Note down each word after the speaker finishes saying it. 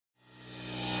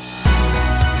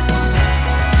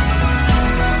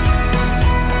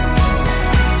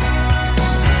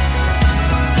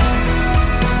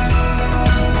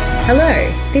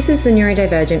Hello, this is the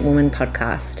Neurodivergent Woman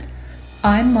podcast.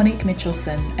 I'm Monique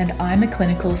Mitchelson and I'm a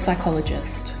clinical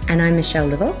psychologist. And I'm Michelle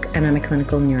Livok and I'm a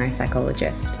clinical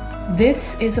neuropsychologist.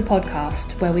 This is a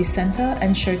podcast where we centre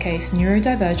and showcase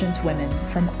neurodivergent women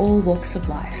from all walks of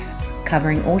life.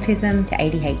 Covering autism to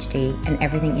ADHD and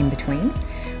everything in between,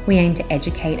 we aim to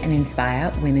educate and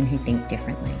inspire women who think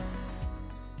differently.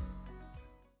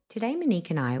 Today, Monique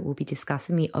and I will be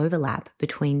discussing the overlap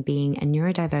between being a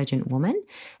neurodivergent woman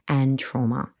and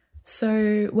trauma.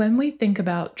 So when we think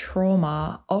about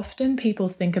trauma, often people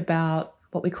think about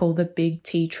what we call the big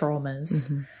T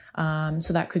traumas.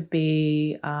 So that could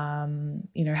be,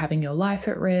 having your life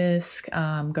at risk,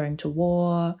 going to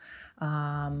war,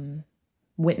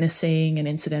 witnessing an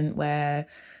incident where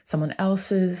someone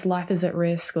else's life is at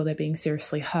risk or they're being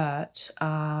seriously hurt.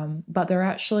 But there are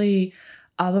actually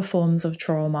other forms of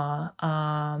trauma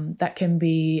that can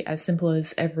be as simple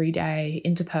as everyday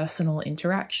interpersonal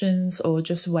interactions or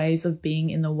just ways of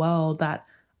being in the world that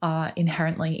are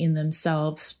inherently in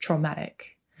themselves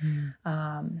traumatic.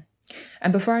 And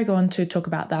before I go on to talk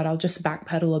about that, I'll just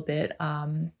backpedal a bit.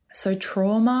 So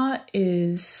trauma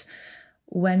is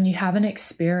when you have an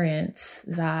experience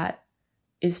that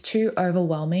is too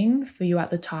overwhelming for you at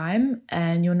the time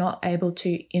and you're not able to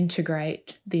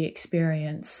integrate the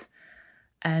experience.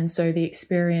 And so the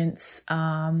experience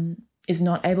is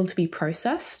not able to be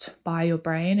processed by your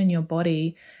brain and your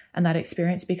body, and that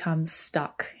experience becomes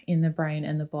stuck in the brain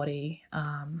and the body.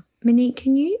 Monique,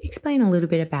 can you explain a little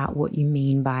bit about what you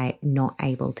mean by not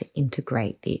able to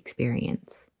integrate the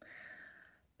experience?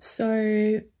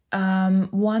 So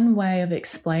one way of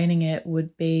explaining it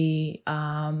would be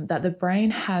that the brain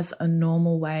has a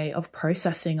normal way of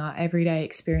processing our everyday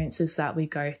experiences that we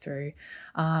go through.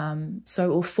 So it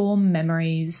will form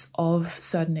memories of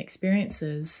certain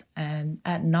experiences, and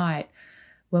at night,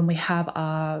 when we have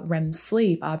our REM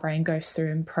sleep, our brain goes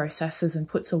through and processes and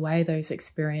puts away those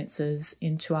experiences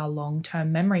into our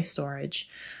long-term memory storage.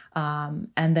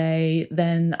 And they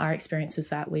then are experiences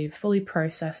that we've fully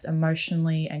processed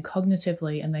emotionally and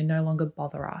cognitively, and they no longer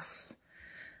bother us.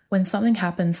 When something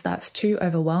happens that's too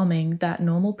overwhelming, that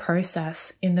normal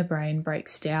process in the brain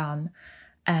breaks down,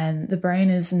 and the brain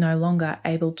is no longer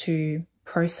able to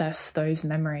process those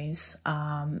memories.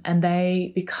 And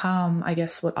they become, I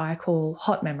guess, what I call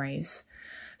hot memories.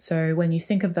 So when you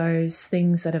think of those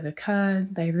things that have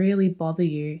occurred, they really bother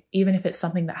you, even if it's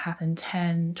something that happened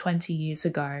 10, 20 years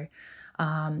ago.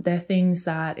 They're things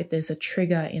that if there's a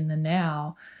trigger in the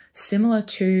now, similar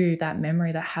to that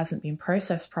memory that hasn't been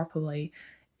processed properly,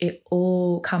 it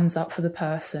all comes up for the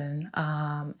person.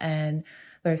 And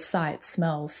those sights,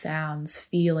 smells, sounds,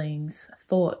 feelings,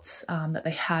 thoughts that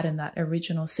they had in that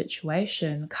original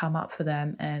situation come up for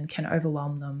them and can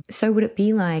overwhelm them. So would it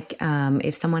be like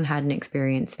if someone had an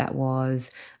experience that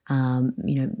was,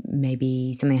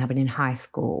 maybe something happened in high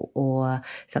school or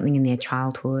something in their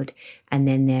childhood, and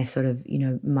then they're sort of,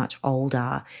 much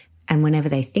older, and whenever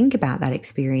they think about that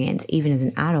experience, even as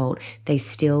an adult, they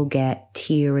still get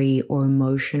teary or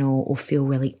emotional or feel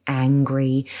really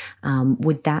angry.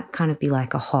 Would that kind of be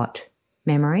like a hot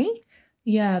memory?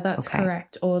 Yeah, that's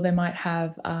correct. Or they might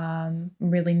have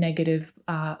really negative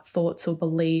thoughts or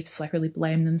beliefs, like really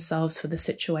blame themselves for the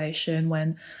situation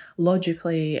when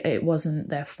logically it wasn't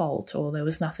their fault or there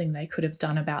was nothing they could have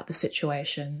done about the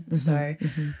situation. So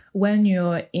when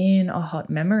you're in a hot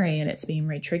memory and it's being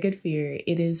re-triggered for you,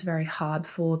 it is very hard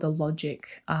for the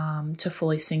logic to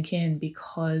fully sink in,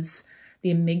 because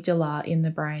the amygdala in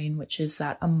the brain, which is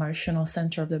that emotional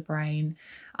center of the brain,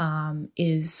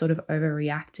 is sort of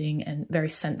overreacting and very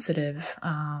sensitive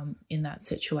in that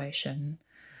situation.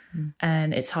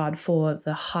 And it's hard for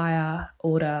the higher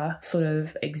order sort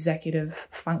of executive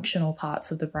functional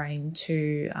parts of the brain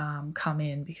to come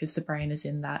in, because the brain is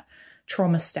in that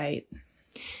trauma state.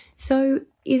 So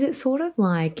is it sort of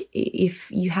like if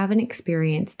you have an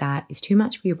experience that is too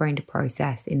much for your brain to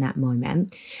process in that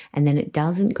moment, and then it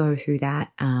doesn't go through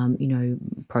that,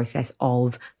 process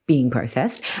of being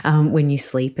processed when you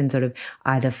sleep and sort of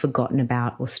either forgotten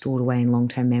about or stored away in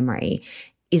long-term memory,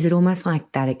 is it almost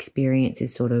like that experience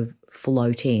is sort of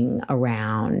floating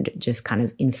around, just kind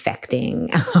of infecting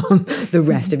the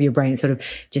rest of your brain? It's sort of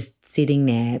just sitting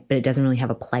there, but it doesn't really have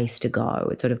a place to go.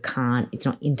 It sort of it's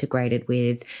not integrated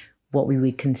with what we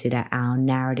would consider our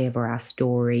narrative or our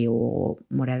story or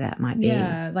whatever that might be.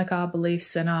 Yeah, like our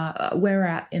beliefs and where we're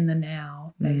at in the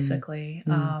now, basically.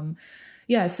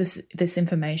 It's this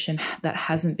information that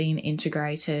hasn't been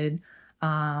integrated.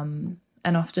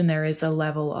 And often there is a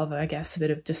level of, I guess, a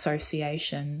bit of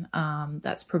dissociation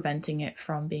that's preventing it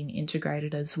from being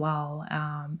integrated as well.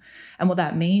 And what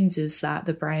that means is that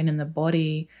the brain and the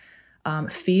body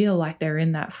feel like they're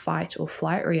in that fight or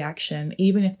flight reaction,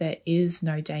 even if there is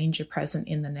no danger present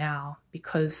in the now,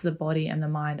 because the body and the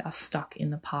mind are stuck in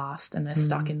the past and they're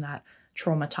stuck in that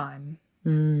trauma time.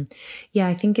 Yeah,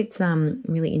 I think it's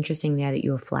really interesting there that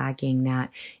you're flagging that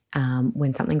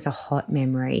when something's a hot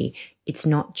memory, it's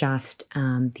not just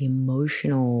the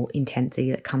emotional intensity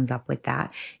that comes up with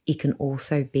that. It can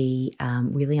also be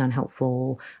really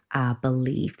unhelpful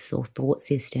beliefs or thought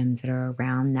systems that are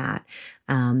around that.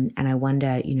 And I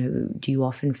wonder, do you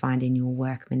often find in your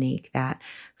work, Monique, that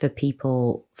for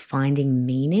people finding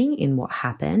meaning in what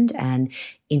happened and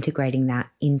integrating that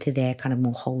into their kind of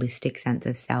more holistic sense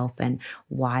of self and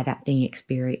why that thing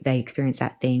they experience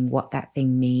that thing, what that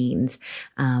thing means,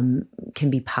 can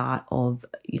be part of,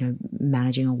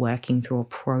 managing or working through or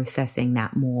processing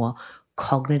that more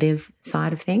cognitive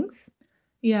side of things?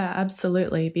 Yeah,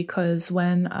 absolutely. Because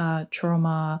when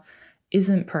trauma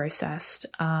isn't processed,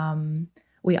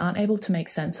 we aren't able to make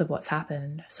sense of what's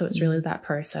happened. So it's really that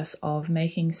process of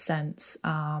making sense.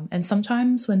 And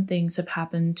sometimes when things have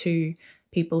happened to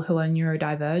people who are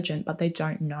neurodivergent, but they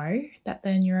don't know that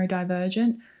they're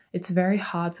neurodivergent, it's very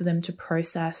hard for them to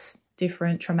process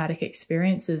different traumatic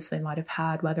experiences they might have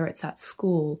had, whether it's at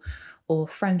school or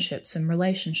friendships and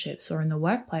relationships or in the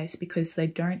workplace, because they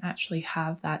don't actually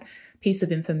have that piece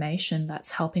of information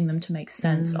that's helping them to make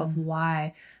sense of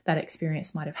why that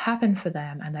experience might have happened for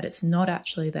them, and that it's not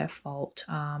actually their fault,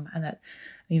 and that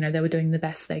they were doing the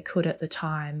best they could at the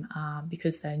time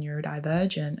because they're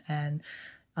neurodivergent, and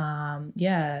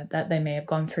that they may have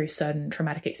gone through certain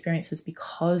traumatic experiences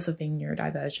because of being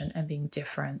neurodivergent and being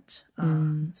different.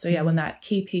 When that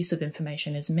key piece of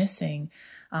information is missing,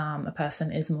 a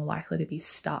person is more likely to be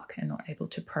stuck and not able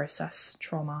to process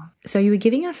trauma. So you were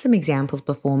giving us some examples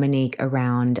before, Monique,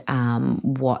 around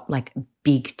what like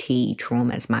big T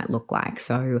traumas might look like.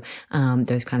 So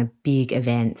those kind of big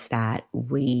events that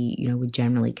we, would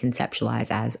generally conceptualize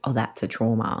as, oh, that's a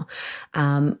trauma.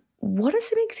 What are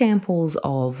some examples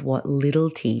of what little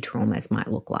T traumas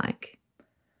might look like?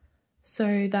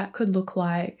 So that could look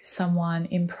like someone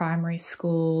in primary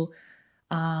school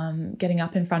getting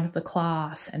up in front of the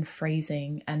class and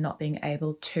freezing and not being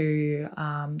able to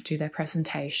do their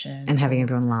presentation. And having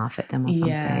everyone laugh at them or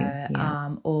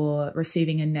something. Or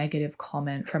receiving a negative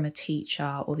comment from a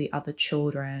teacher or the other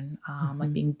children,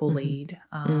 like being bullied.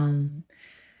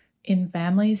 In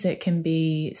families, it can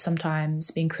be sometimes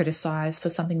being criticized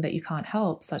for something that you can't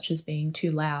help, such as being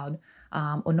too loud,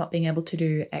 or not being able to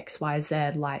do X, Y,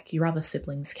 Z like your other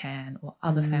siblings can or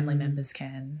other family members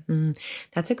can.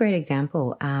 That's a great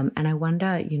example. And I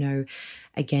wonder,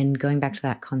 again, going back to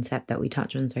that concept that we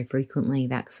touch on so frequently,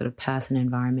 that sort of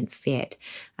person-environment fit,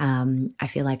 I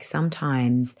feel like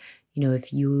sometimes,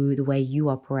 if the way you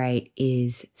operate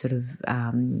is sort of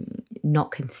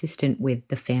not consistent with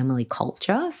the family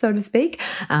culture, so to speak,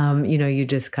 you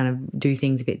just kind of do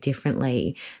things a bit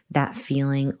differently, that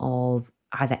feeling of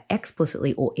either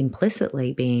explicitly or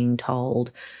implicitly being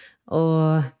told,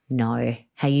 or no,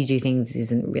 how you do things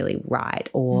isn't really right.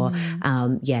 Or,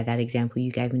 that example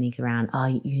you gave, Monique, around, oh,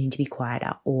 you need to be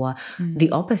quieter. Or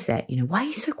the opposite, why are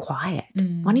you so quiet?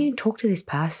 Why don't you talk to this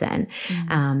person?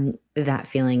 That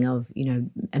feeling of,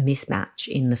 a mismatch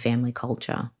in the family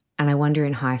culture. And I wonder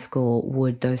in high school,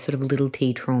 would those sort of little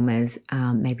T traumas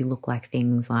maybe look like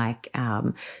things like,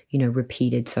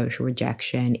 repeated social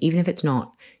rejection, even if it's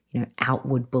not,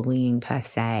 outward bullying per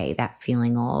se, that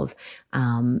feeling of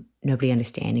nobody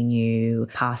understanding you,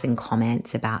 passing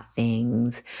comments about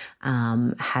things,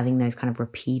 having those kind of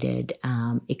repeated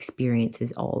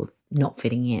experiences of not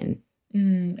fitting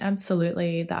in.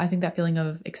 Absolutely. I think that feeling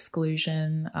of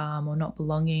exclusion or not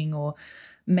belonging, or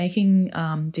making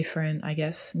different, I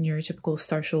guess, neurotypical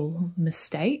social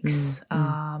mistakes,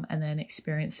 and then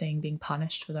experiencing being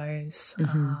punished for those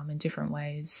in different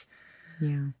ways.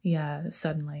 Yeah,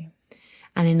 certainly.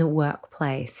 And in the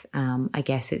workplace, I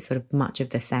guess it's sort of much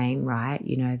of the same, right?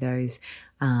 Those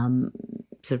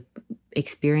sort of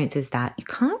experiences that you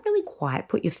can't really quite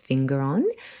put your finger on,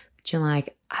 but you're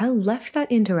like, I left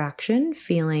that interaction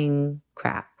feeling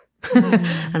crap.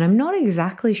 And I'm not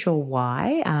exactly sure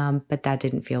why, but that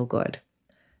didn't feel good.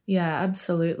 Yeah,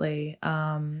 absolutely.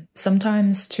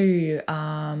 Sometimes too,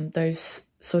 those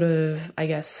sort of, I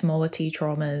guess, smaller T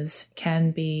traumas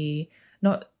can be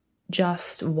not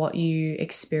just what you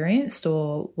experienced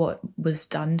or what was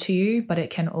done to you, but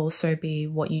it can also be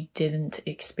what you didn't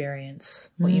experience,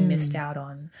 what you missed out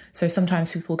on. So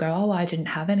sometimes people go, oh, I didn't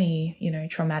have any,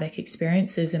 traumatic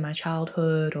experiences in my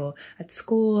childhood or at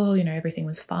school, everything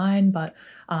was fine. But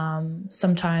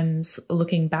sometimes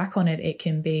looking back on it, it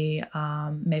can be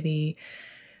maybe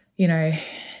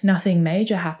nothing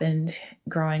major happened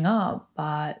growing up,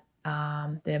 but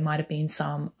there might have been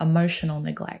some emotional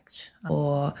neglect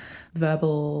or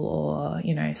verbal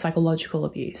or, psychological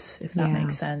abuse, if that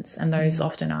makes sense. And those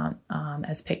often aren't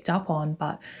as picked up on,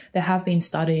 but there have been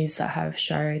studies that have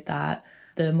showed that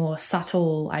the more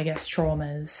subtle, I guess,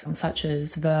 traumas, such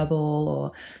as verbal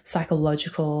or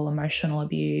psychological, emotional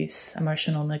abuse,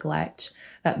 emotional neglect,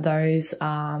 that those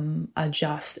are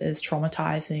just as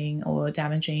traumatizing or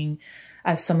damaging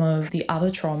as some of the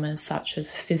other traumas, such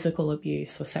as physical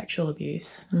abuse or sexual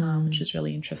abuse, which is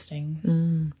really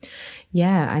interesting.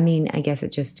 Yeah, I mean, I guess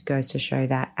it just goes to show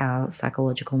that our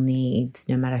psychological needs,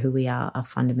 no matter who we are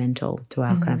fundamental to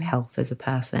our kind of health as a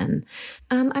person.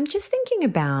 I'm just thinking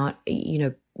about,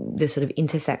 the sort of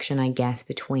intersection, I guess,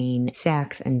 between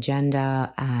sex and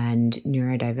gender and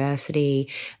neurodiversity,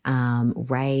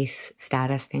 race,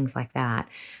 status, things like that.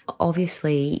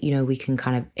 Obviously, we can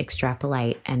kind of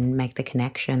extrapolate and make the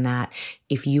connection that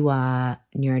if you are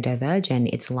neurodivergent,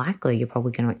 it's likely you're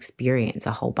probably going to experience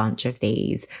a whole bunch of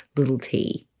these little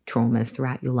t traumas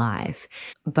throughout your life.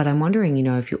 But I'm wondering,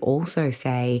 if you also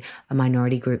say a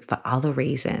minority group for other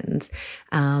reasons,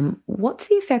 what's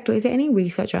the effect, or is there any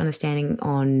research or understanding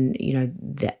on,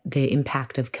 the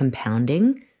impact of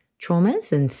compounding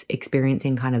traumas and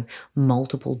experiencing kind of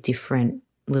multiple different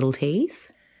little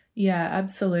t's? Yeah,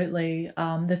 absolutely.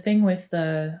 The thing with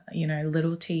the,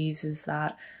 little t's is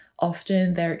that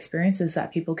often they're experiences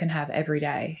that people can have every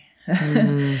day.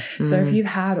 So if you've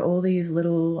had all these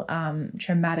little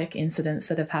traumatic incidents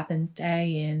that have happened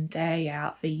day in, day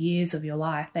out for years of your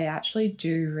life, they actually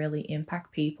do really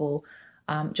impact people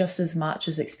just as much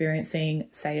as experiencing,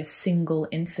 say, a single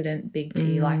incident, big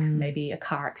T, like maybe a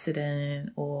car accident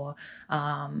or,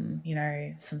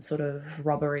 some sort of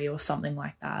robbery or something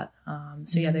like that.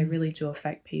 They really do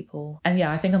affect people. And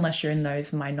I think unless you're in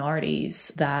those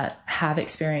minorities that have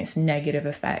experienced negative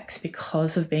effects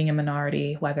because of being a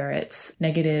minority, whether it's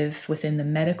negative within the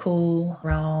medical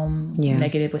realm,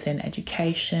 negative within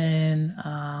education,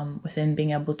 within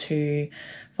being able to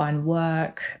find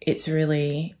work, it's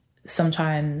really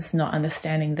sometimes not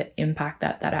understanding the impact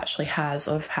that actually has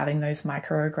of having those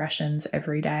microaggressions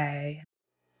every day.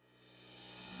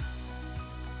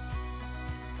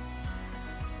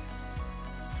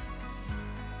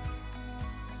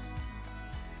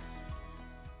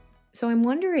 So I'm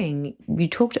wondering, you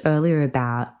talked earlier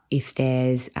about if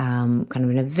there's kind of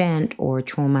an event or a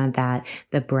trauma that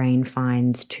the brain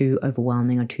finds too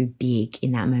overwhelming or too big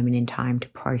in that moment in time to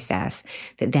process,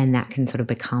 that then that can sort of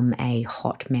become a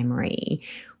hot memory.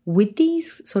 With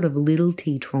these sort of little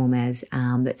t traumas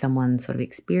that someone's sort of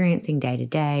experiencing day to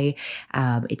day,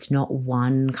 it's not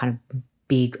one kind of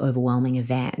big overwhelming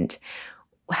event.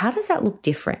 How does that look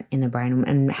different in the brain,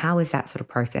 and how is that sort of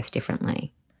processed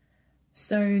differently?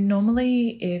 So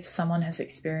normally if someone has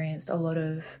experienced a lot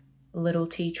of little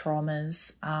t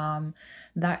traumas,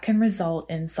 that can result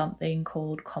in something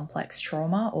called complex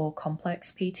trauma or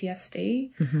complex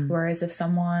PTSD. Whereas if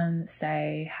someone,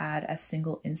 say, had a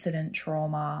single incident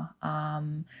trauma,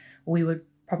 we would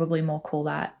probably more call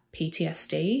that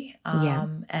PTSD.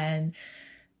 And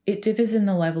it differs in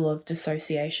the level of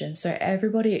dissociation. So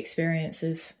everybody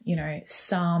experiences,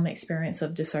 some experience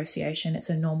of dissociation.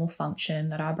 It's a normal function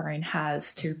that our brain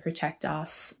has to protect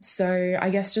us. So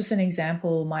I guess just an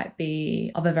example might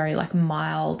be of a very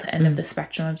mild end of the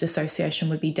spectrum of dissociation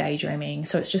would be daydreaming.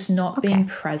 So it's just not being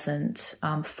present,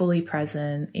 fully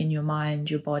present in your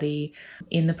mind, your body,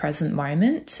 in the present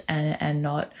moment, and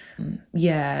not,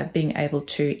 being able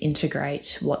to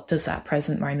integrate what does that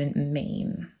present moment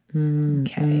mean.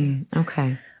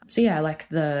 Okay. So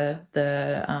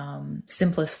the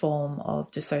simplest form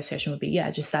of dissociation would be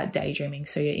just that daydreaming.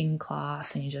 So you're in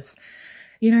class and you just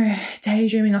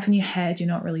daydreaming off in your head. You're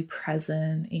not really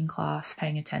present in class,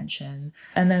 paying attention.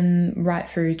 And then right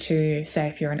through to, say,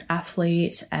 if you're an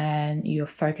athlete and you're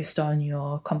focused on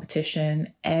your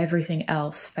competition, everything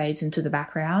else fades into the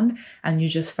background and you're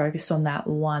just focused on that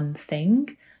one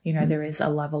thing. There is a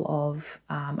level of,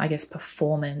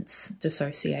 performance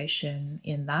dissociation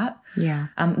in that.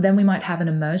 Then we might have an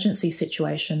emergency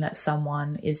situation that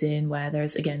someone is in where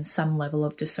there's, again, some level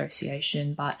of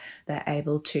dissociation, but they're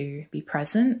able to be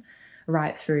present,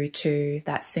 right through to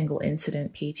that single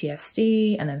incident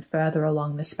PTSD. And then further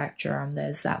along the spectrum,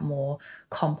 there's that more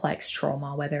complex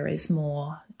trauma where there is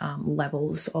more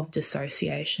levels of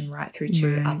dissociation right through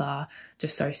to other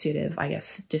dissociative, I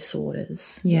guess,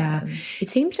 disorders. Yeah. It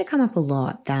seems to come up a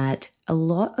lot that a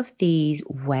lot of these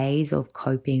ways of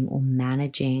coping or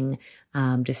managing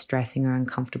distressing or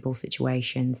uncomfortable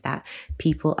situations that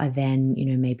people are then,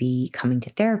 maybe coming to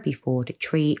therapy for, to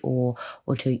treat or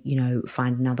to,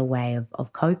 find another way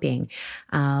of coping.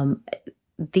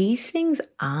 These things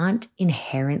aren't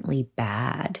inherently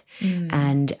bad.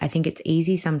 And I think it's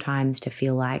easy sometimes to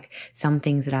feel like some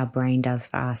things that our brain does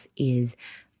for us is,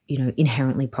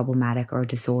 inherently problematic or a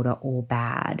disorder or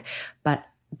bad. But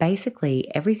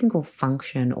basically every single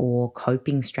function or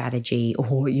coping strategy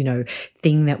or,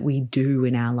 thing that we do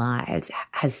in our lives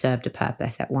has served a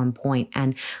purpose at one point.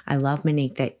 And I love,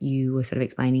 Monique, that you were sort of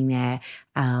explaining there,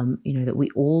 that we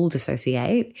all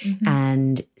dissociate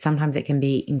and sometimes it can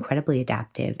be incredibly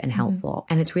adaptive and helpful.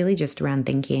 And it's really just around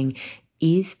thinking,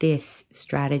 is this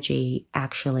strategy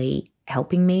actually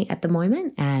helping me at the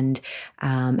moment and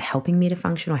helping me to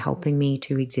function or helping me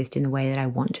to exist in the way that I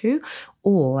want to?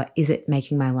 Or is it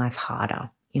making my life harder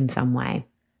in some way?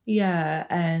 Yeah.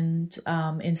 And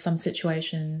in some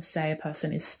situations, say a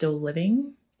person is still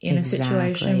living in a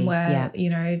situation where,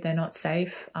 they're not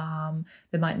safe,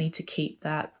 they might need to keep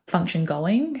that function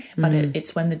going. But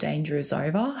it's when the danger is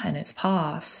over and it's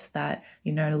past that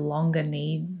you no longer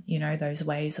need, those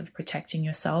ways of protecting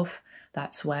yourself.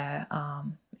 That's where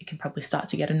it can probably start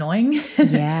to get annoying.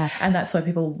 Yeah. And that's where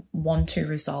people want to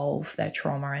resolve their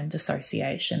trauma and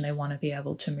dissociation. They want to be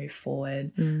able to move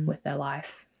forward with their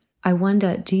life. I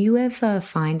wonder, do you ever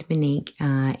find, Monique,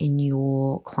 in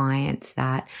your clients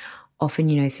that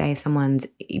often, say if someone's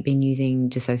been using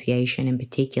dissociation in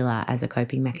particular as a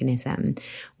coping mechanism,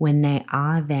 when they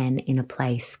are then in a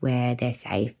place where they're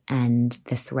safe and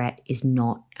the threat is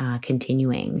not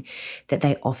continuing, that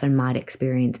they often might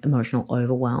experience emotional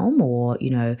overwhelm or,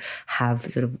 have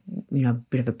sort of, a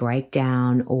bit of a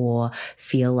breakdown or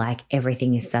feel like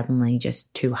everything is suddenly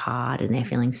just too hard and they're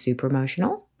feeling super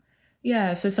emotional?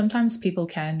 Yeah, so sometimes people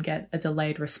can get a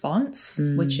delayed response,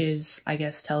 which is, I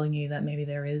guess, telling you that maybe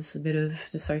there is a bit of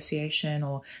dissociation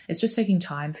or it's just taking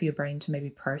time for your brain to maybe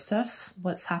process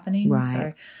what's happening.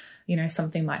 Right. So,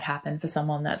 something might happen for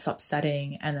someone that's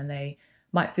upsetting and then they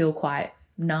might feel quite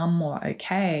numb or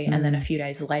okay. And then a few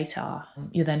days later,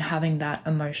 you're then having that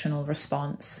emotional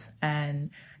response.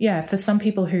 And yeah, for some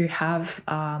people who have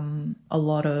a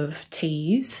lot of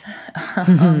T's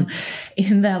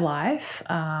in their life,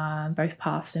 both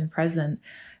past and present,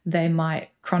 they might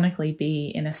chronically be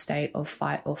in a state of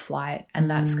fight or flight. And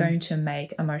that's going to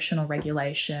make emotional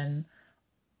regulation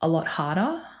a lot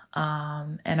harder.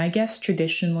 And I guess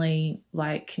traditionally,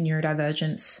 like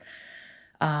neurodivergence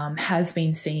has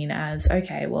been seen as,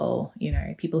 okay, well,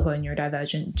 people who are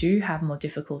neurodivergent do have more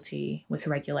difficulty with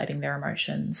regulating their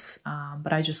emotions.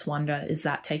 But I just wonder, is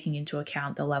that taking into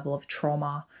account the level of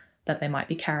trauma that they might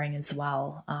be carrying as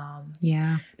well?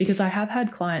 Yeah. Because I have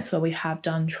had clients where we have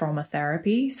done trauma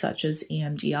therapy, such as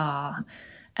EMDR,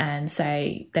 and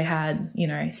say they had,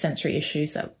 sensory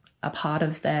issues that are part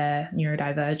of their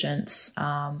neurodivergence.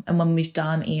 And when we've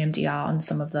done EMDR on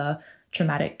some of the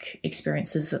traumatic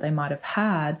experiences that they might have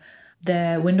had,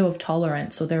 their window of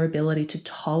tolerance or their ability to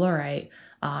tolerate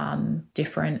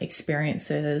different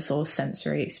experiences or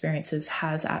sensory experiences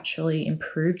has actually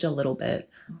improved a little bit,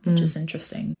 which is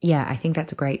interesting. Yeah, I think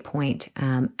that's a great point.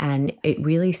 And it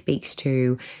really speaks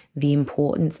to the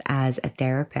importance as a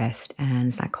therapist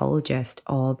and psychologist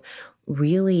of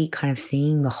really kind of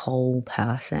seeing the whole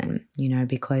person,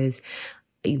 because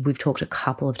we've talked a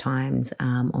couple of times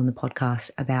on the podcast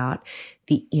about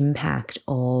the impact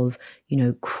of,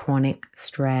 chronic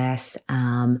stress,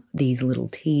 these little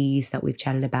T's that we've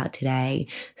chatted about today,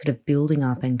 sort of building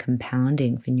up and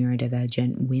compounding for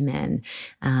neurodivergent women,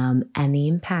 and the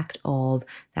impact of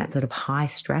that sort of high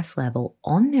stress level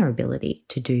on their ability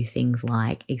to do things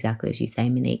like, exactly as you say,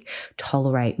 Monique,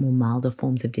 tolerate more milder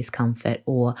forms of discomfort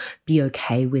or be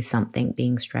okay with something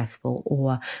being stressful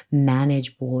or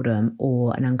manage boredom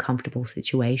or an uncomfortable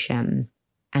situation.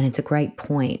 And it's a great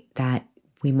point that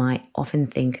we might often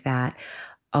think that,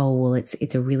 oh, well,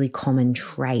 it's a really common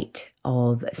trait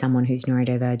of someone who's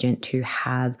neurodivergent to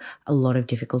have a lot of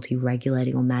difficulty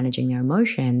regulating or managing their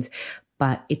emotions,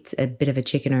 but it's a bit of a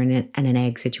chicken or an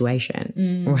egg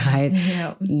situation, right?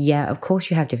 Yeah, of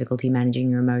course you have difficulty managing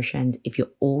your emotions if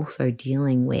you're also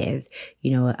dealing with,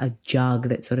 a jug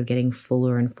that's sort of getting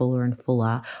fuller and fuller and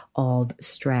fuller of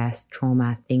stress,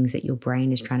 trauma, things that your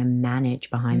brain is trying to manage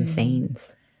behind the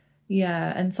scenes.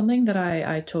 Yeah, and something that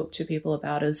I talk to people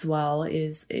about as well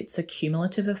is it's a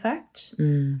cumulative effect.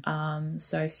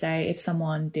 So say if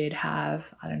someone did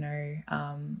have, I don't know,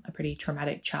 a pretty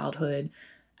traumatic childhood,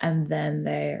 and then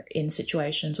they're in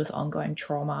situations with ongoing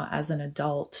trauma as an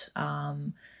adult,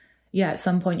 at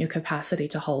some point your capacity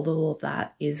to hold all of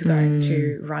that is going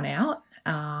to run out.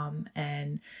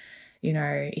 And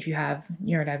if you have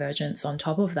neurodivergence on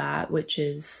top of that, which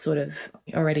is sort of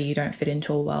already you don't fit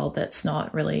into a world that's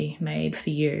not really made for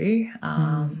you,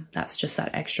 that's just that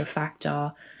extra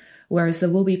factor. Whereas there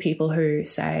will be people who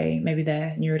say maybe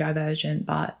they're neurodivergent,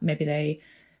 but maybe they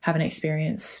haven't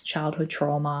experienced childhood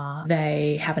trauma,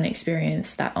 they haven't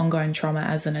experienced that ongoing trauma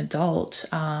as an adult.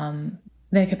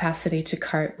 Their capacity to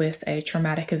cope with a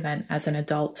traumatic event as an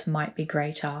adult might be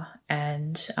greater.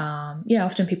 And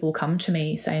often people will come to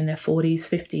me, say in their 40s,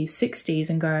 50s, 60s,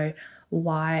 and go,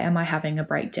 why am I having a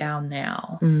breakdown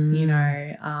now?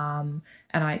 And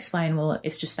I explain, well,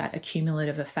 it's just that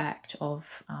accumulative effect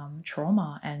of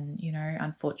trauma. And,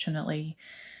 unfortunately,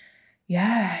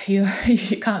 you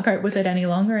can't cope with it any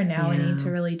longer. And now we need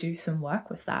to really do some work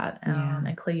with that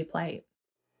and clear your plate.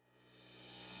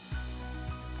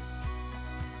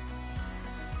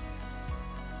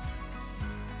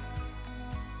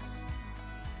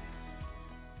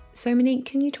 So, Monique,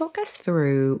 can you talk us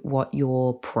through what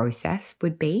your process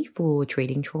would be for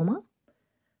treating trauma?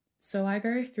 So I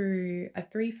go through a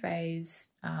 3-phase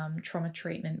trauma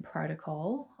treatment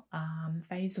protocol.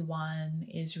 Phase 1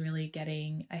 is really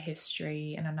getting a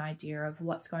history and an idea of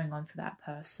what's going on for that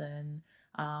person,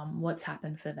 what's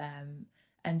happened for them,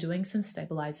 and doing some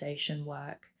stabilization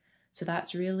work. So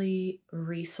that's really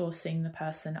resourcing the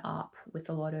person up with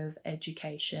a lot of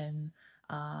education,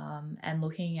 and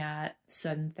looking at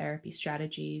certain therapy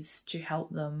strategies to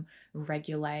help them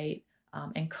regulate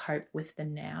and cope with their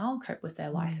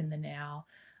life in the now.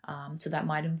 So that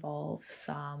might involve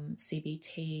some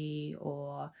CBT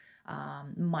or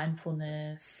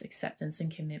mindfulness, acceptance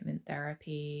and commitment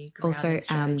therapy, grounding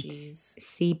strategies.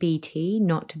 CBT,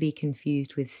 not to be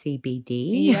confused with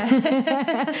CBD.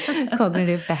 Yeah.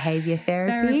 Cognitive behavior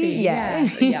therapy. Yeah.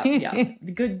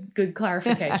 Good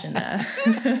clarification there.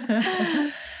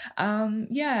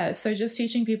 So just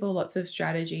teaching people lots of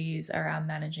strategies around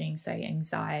managing, say,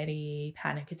 anxiety,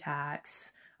 panic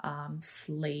attacks,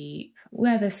 sleep,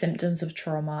 where the symptoms of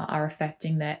trauma are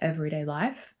affecting their everyday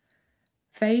life.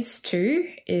 Phase 2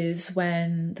 is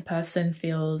when the person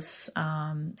feels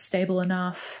stable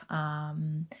enough,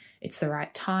 it's the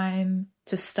right time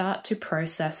to start to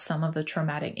process some of the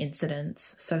traumatic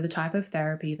incidents. So the type of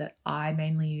therapy that I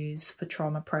mainly use for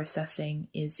trauma processing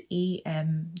is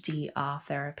EMDR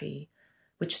therapy,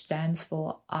 which stands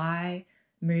for Eye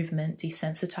Movement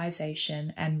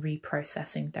Desensitization and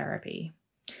Reprocessing Therapy.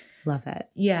 Love it.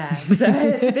 Yeah, so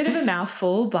it's a bit of a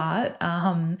mouthful, but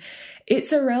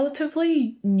it's a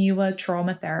relatively newer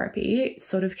trauma therapy. It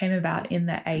sort of came about in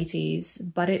the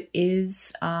 80s, but it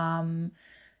is,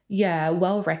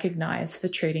 well recognized for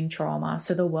treating trauma.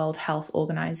 So the World Health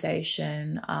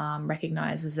Organization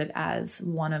recognizes it as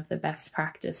one of the best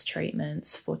practice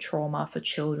treatments for trauma for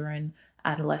children,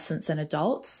 adolescents, and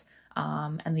adults.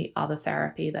 And the other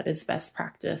therapy that is best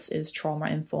practice is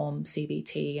trauma-informed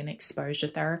CBT and exposure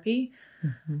therapy.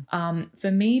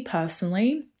 For me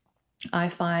personally, I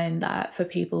find that for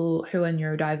people who are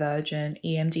neurodivergent,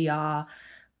 EMDR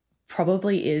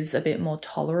probably is a bit more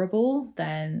tolerable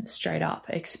than straight-up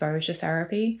exposure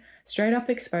therapy. Straight-up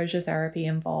exposure therapy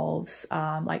involves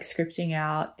scripting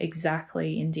out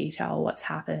exactly in detail what's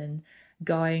happened,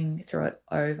 going through it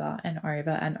over and over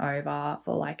and over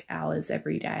for hours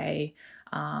every day.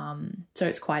 So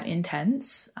it's quite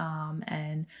intense.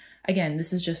 And again,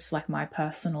 this is just my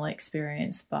personal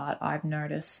experience, but I've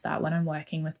noticed that when I'm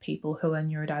working with people who are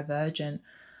neurodivergent,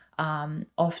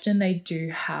 often they do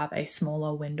have a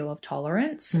smaller window of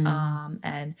tolerance,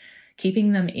 and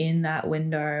keeping them in that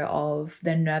window of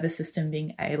their nervous system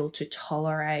being able to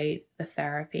tolerate the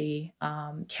therapy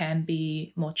can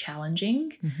be more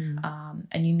challenging.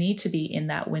 And you need to be in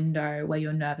that window where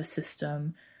your nervous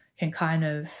system can kind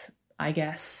of, I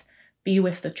guess, be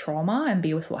with the trauma and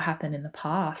be with what happened in the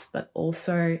past, but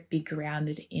also be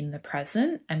grounded in the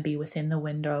present and be within the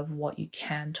window of what you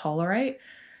can tolerate.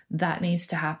 That needs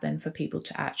to happen for people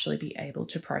to actually be able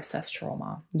to process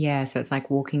trauma. Yeah, so it's like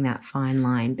walking that fine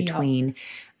line between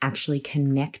actually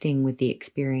connecting with the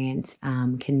experience,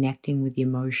 connecting with the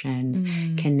emotions,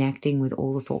 connecting with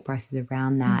all the thought processes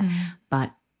around that,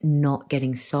 but not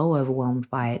getting so overwhelmed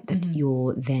by it that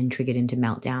you're then triggered into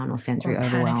meltdown or sensory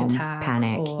overwhelm,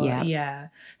 panic. Yeah.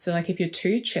 So like if you're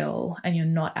too chill and you're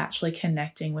not actually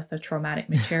connecting with the traumatic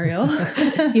material,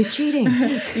 you're cheating.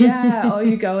 Or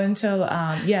you go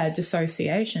into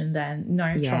dissociation, then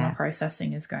trauma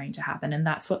processing is going to happen. And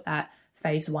that's what that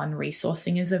phase 1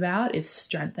 resourcing is about, is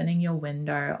strengthening your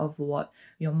window of what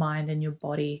your mind and your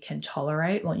body can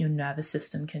tolerate, what your nervous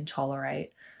system can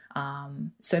tolerate.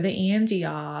 So the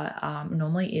EMDR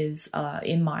normally is,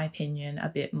 in my opinion, a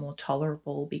bit more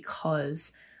tolerable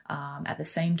because at the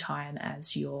same time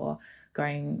as you're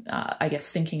going,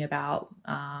 thinking about,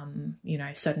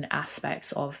 certain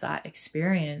aspects of that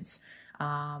experience,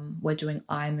 we're doing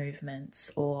eye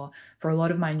movements, or for a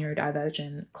lot of my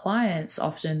neurodivergent clients,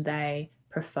 often they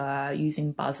prefer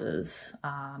using buzzers.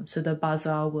 So the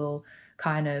buzzer will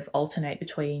kind of alternate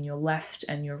between your left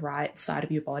and your right side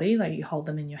of your body, like you hold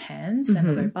them in your hands and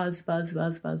they'll go buzz, buzz,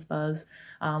 buzz, buzz, buzz,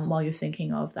 while you're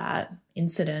thinking of that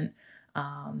incident.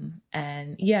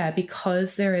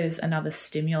 Because there is another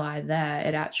stimuli there,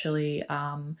 it actually,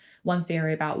 one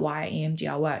theory about why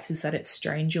EMDR works is that it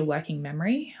strains your working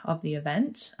memory of the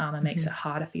event. It makes it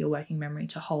harder for your working memory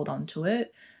to hold on to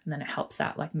it. And then it helps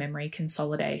that like memory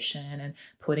consolidation and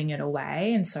putting it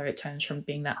away. And so it turns from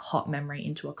being that hot memory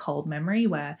into a cold memory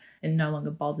where it no longer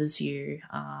bothers you.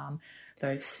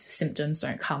 Those symptoms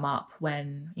don't come up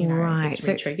when, it's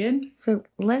re-triggered. So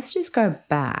let's just go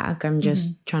back. I'm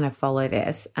just trying to follow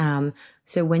this.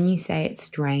 So when you say it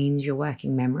strains your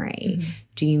working memory,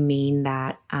 do you mean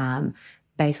that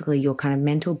basically your kind of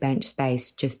mental bench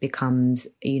space just becomes,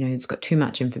 it's got too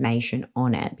much information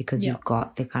on it because you've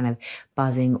got the kind of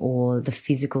buzzing or the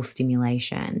physical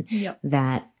stimulation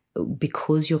that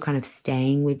because you're kind of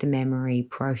staying with the memory,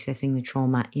 processing the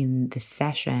trauma in the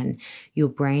session, your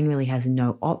brain really has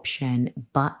no option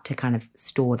but to kind of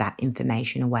store that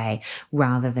information away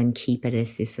rather than keep it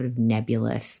as this sort of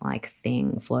nebulous like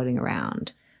thing floating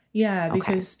around. Yeah,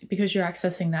 because you're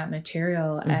accessing that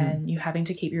material and you're having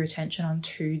to keep your attention on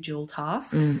 2 dual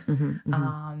tasks.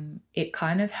 It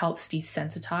kind of helps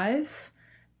desensitize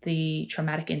the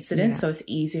traumatic incident. So it's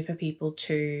easier for people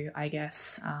to,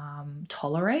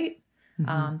 tolerate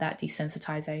that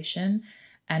desensitization.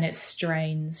 And it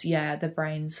strains, the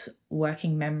brain's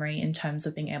working memory in terms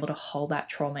of being able to hold that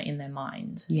trauma in their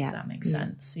mind. Yeah. If that makes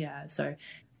sense. Yeah. So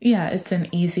it's an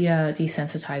easier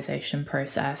desensitization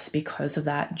process because of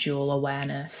that dual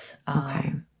awareness.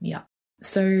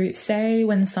 So say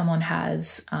when someone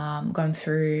has gone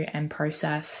through and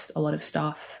processed a lot of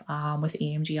stuff with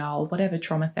EMDR or whatever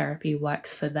trauma therapy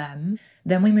works for them,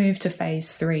 then we move to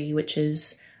phase 3, which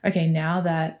is, okay, now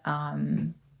that,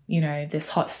 this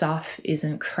hot stuff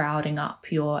isn't crowding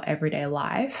up your everyday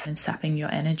life and sapping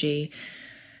your energy,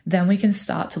 then we can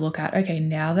start to look at, okay,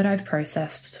 now that I've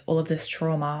processed all of this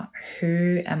trauma,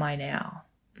 who am I now?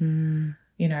 Who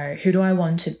do I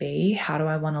want to be? How do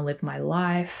I want to live my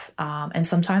life? And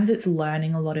sometimes it's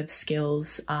learning a lot of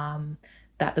skills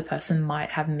that the person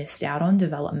might have missed out on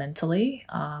developmentally.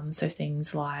 So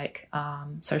things like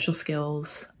social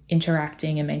skills,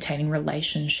 interacting and maintaining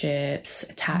relationships,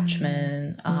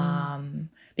 attachment,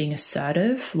 being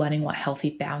assertive, learning what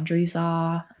healthy boundaries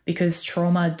are. Because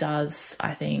trauma does,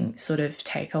 I think, sort of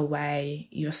take away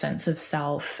your sense of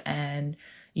self and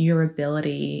your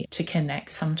ability to connect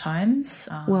sometimes.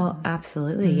 Well,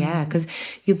 absolutely, yeah, because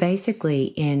you're basically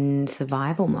in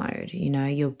survival mode.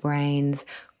 Your brain's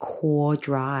core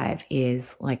drive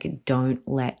is like, don't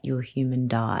let your human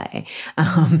die.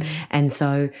 And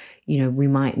so, we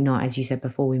might not, as you said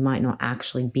before, we might not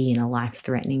actually be in a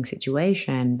life-threatening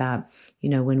situation, but,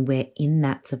 when we're in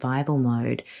that survival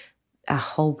mode, our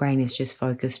whole brain is just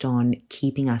focused on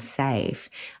keeping us safe.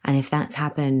 And if that's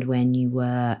happened when you were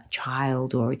a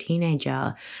child or a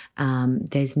teenager,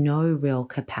 there's no real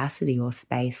capacity or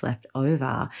space left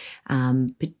over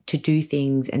to do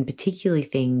things, and particularly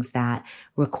things that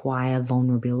require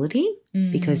vulnerability,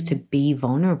 because to be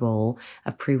vulnerable,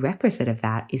 a prerequisite of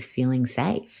that is feeling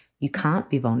safe. You can't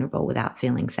be vulnerable without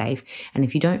feeling safe. And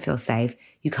if you don't feel safe,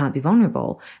 you can't be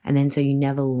vulnerable. And then so you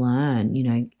never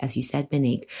learn, as you said,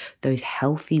 Monique, those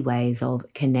healthy ways of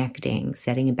connecting,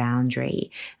 setting a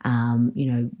boundary,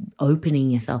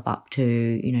 opening yourself up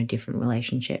to, different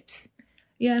relationships.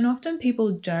 Yeah, and often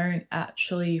people don't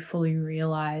actually fully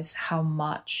realize how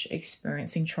much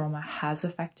experiencing trauma has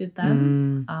affected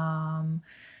them.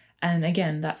 And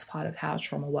again, that's part of how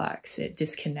trauma works. It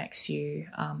disconnects you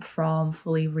from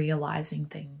fully realizing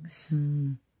things.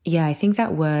 Yeah, I think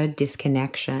that word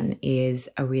disconnection is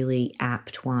a really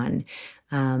apt one.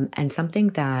 And something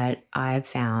that I've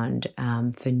found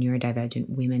for neurodivergent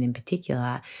women in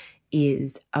particular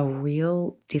is a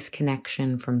real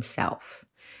disconnection from self.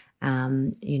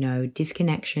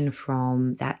 Disconnection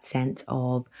from that sense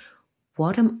of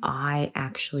what am I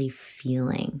actually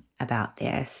feeling about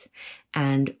this?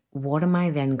 And what am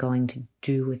I then going to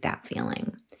do with that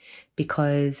feeling?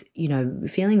 Because,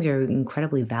 feelings are an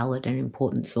incredibly valid and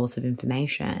important source of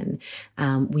information.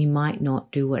 We might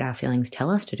not do what our feelings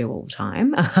tell us to do all the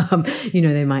time.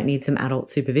 They might need some adult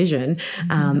supervision.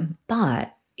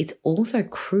 But it's also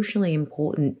crucially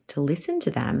important to listen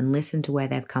to them and listen to where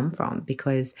they've come from,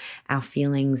 because our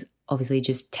feelings obviously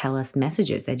just tell us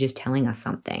messages. They're just telling us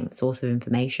something, source of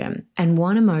information. And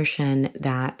one emotion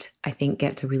that I think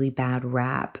gets a really bad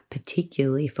rap,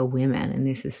 particularly for women, and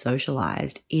this is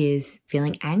socialized, is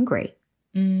feeling angry.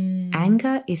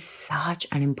 Anger is such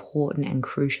an important and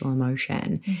crucial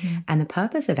emotion. And the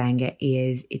purpose of anger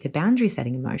is it's a boundary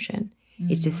setting emotion.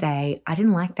 It's to say, I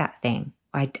didn't like that thing.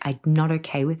 I'm not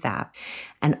okay with that.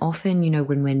 And often,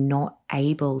 when we're not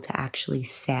able to actually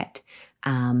set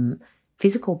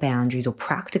physical boundaries or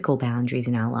practical boundaries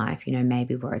in our life,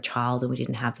 maybe we're a child and we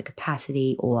didn't have the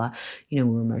capacity, or, we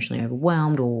were emotionally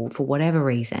overwhelmed, or for whatever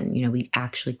reason, we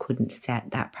actually couldn't set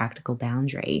that practical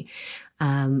boundary.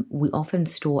 We often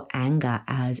store anger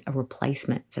as a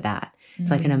replacement for that.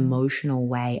 It's like an emotional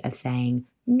way of saying,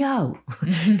 no,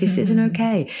 this isn't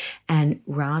okay. And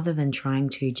rather than trying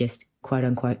to just quote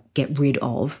unquote get rid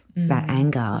of that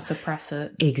anger, suppress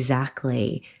it.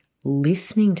 Exactly.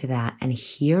 Listening to that and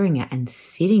hearing it and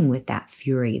sitting with that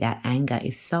fury, that anger,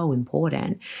 is so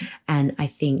important. And I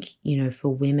think, for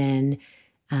women,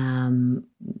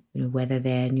 whether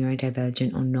they're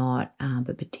neurodivergent or not,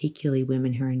 but particularly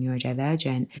women who are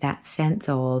neurodivergent, that sense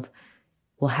of,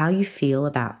 well, how you feel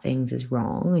about things is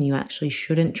wrong, and you actually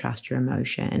shouldn't trust your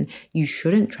emotion. You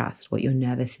shouldn't trust what your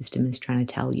nervous system is trying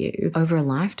to tell you. Over a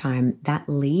lifetime, that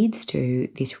leads to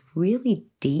this really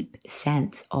deep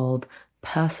sense of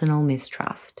personal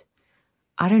mistrust.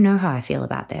 I don't know how I feel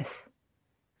about this.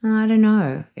 I don't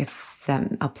know if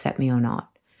that upset me or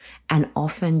not. And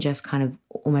often just kind of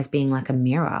almost being like a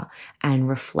mirror and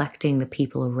reflecting the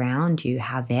people around you,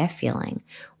 how they're feeling.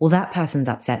 Well, that person's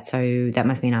upset, so that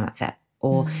must mean I'm upset.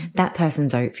 Or that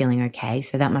person's feeling okay,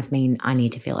 so that must mean I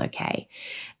need to feel okay.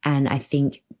 And I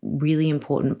think really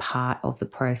important part of the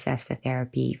process for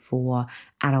therapy for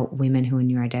adult women who are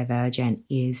neurodivergent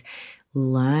is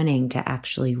learning to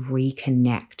actually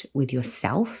reconnect with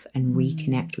yourself and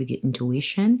reconnect with your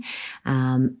intuition,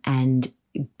 and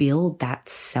build that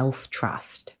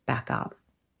self-trust back up.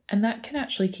 And that can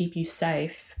actually keep you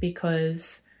safe,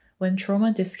 because when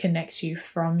trauma disconnects you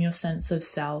from your sense of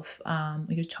self,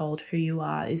 you're told who you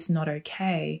are is not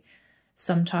okay.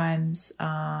 Sometimes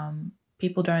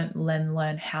people don't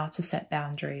learn how to set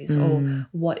boundaries or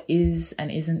what is and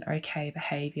isn't okay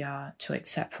behavior to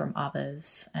accept from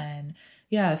others. And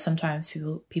yeah, sometimes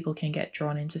people can get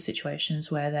drawn into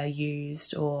situations where they're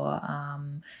used or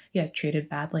treated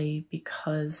badly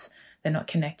because they're not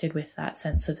connected with that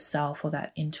sense of self or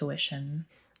that intuition.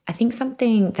 I think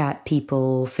something that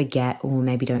people forget or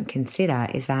maybe don't consider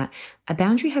is that a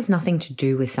boundary has nothing to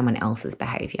do with someone else's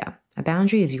behavior. A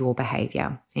boundary is your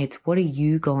behavior. It's what are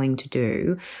you going to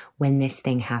do when this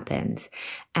thing happens?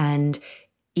 And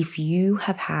if you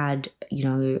have had,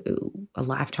 a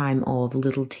lifetime of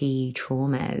little t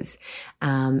traumas,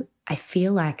 I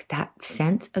feel like that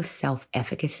sense of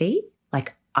self-efficacy,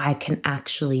 like I can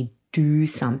actually do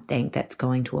something that's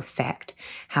going to affect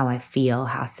how I feel,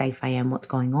 how safe I am, what's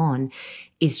going on,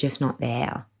 is just not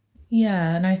there.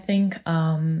 Yeah, and I think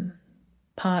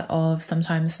part of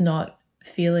sometimes not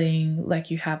feeling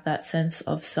like you have that sense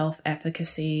of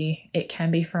self-efficacy, it can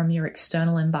be from your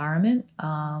external environment,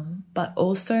 but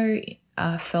also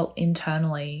felt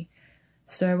internally.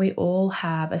 So we all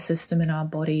have a system in our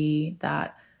body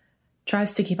that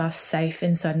tries to keep us safe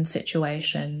in certain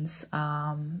situations,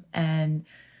 and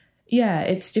yeah,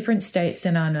 it's different states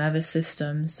in our nervous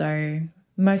system. So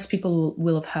most people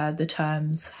will have heard the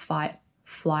terms fight,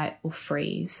 flight, or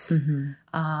freeze.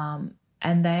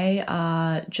 And they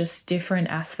are just different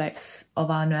aspects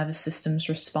of our nervous system's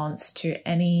response to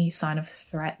any sign of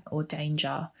threat or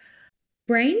danger.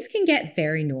 Brains can get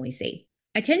very noisy.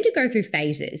 I tend to go through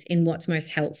phases in what's most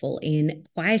helpful in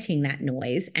quieting that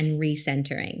noise and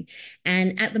recentering.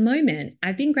 And at the moment,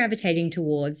 I've been gravitating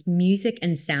towards music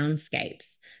and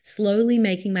soundscapes, slowly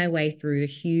making my way through the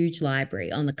huge library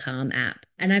on the Calm app.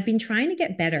 And I've been trying to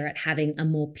get better at having a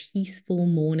more peaceful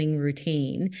morning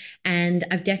routine. And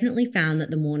I've definitely found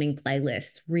that the morning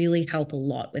playlists really help a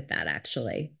lot with that,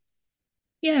 actually.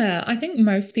 Yeah, I think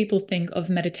most people think of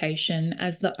meditation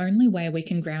as the only way we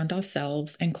can ground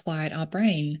ourselves and quiet our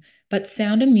brain, but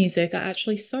sound and music are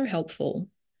actually so helpful.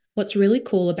 What's really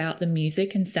cool about the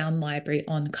music and sound library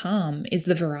on Calm is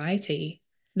the variety.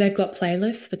 They've got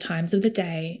playlists for times of the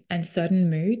day and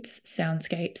certain moods,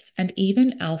 soundscapes, and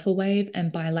even alpha wave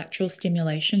and bilateral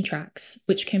stimulation tracks,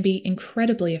 which can be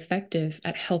incredibly effective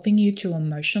at helping you to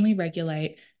emotionally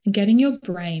regulate and getting your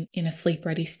brain in a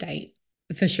sleep-ready state.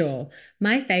 For sure.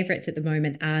 My favorites at the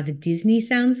moment are the Disney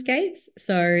soundscapes.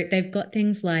 So they've got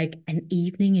things like An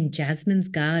Evening in Jasmine's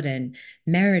Garden,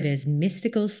 Merida's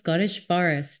Mystical Scottish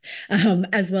Forest,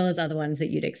 as well as other ones that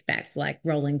you'd expect, like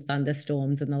rolling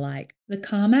thunderstorms and the like. The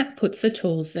Calm app puts the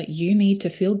tools that you need to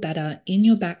feel better in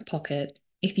your back pocket.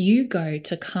 If you go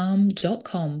to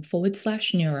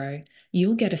calm.com/neuro,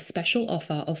 you'll get a special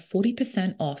offer of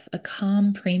 40% off a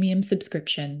Calm premium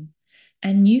subscription.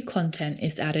 And new content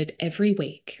is added every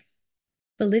week.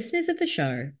 For listeners of the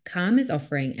show, Calm is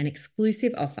offering an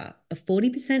exclusive offer of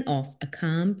 40% off a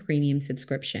Calm premium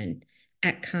subscription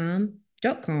at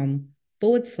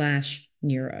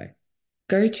calm.com/neuro.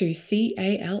 Go to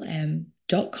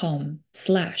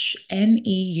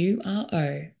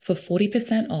calm.com/neuro for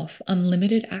 40% off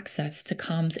unlimited access to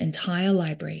Calm's entire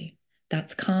library.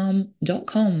 That's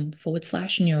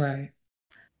calm.com/neuro.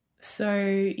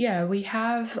 So, yeah, we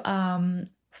have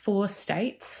 4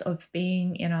 states of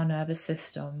being in our nervous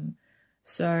system.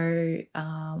 So,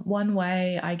 one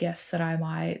way, I guess, that I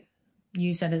might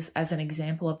use it as an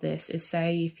example of this is,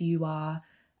 say, if you are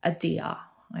a deer,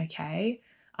 okay?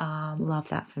 Love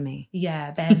that for me.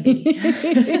 Yeah,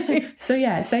 Bambi. So,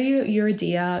 yeah, say you're a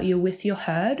deer, you're with your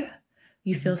herd,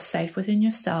 you feel safe within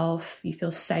yourself, you feel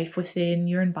safe within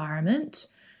your environment.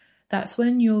 That's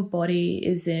when your body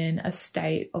is in a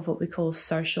state of what we call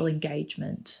social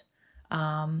engagement.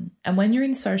 And when you're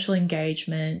in social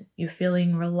engagement, you're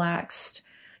feeling relaxed,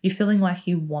 you're feeling like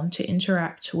you want to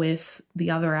interact with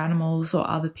the other animals or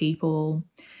other people.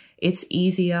 It's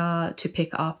easier to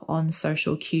pick up on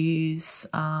social cues.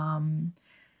 And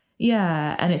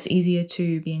it's easier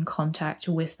to be in contact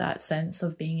with that sense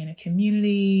of being in a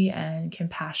community and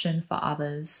compassion for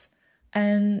others.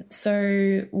 And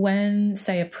so when,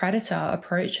 say, a predator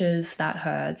approaches that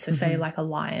herd, so say like a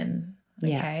lion,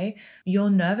 okay, your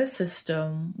nervous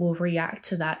system will react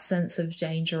to that sense of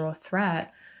danger or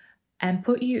threat and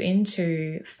put you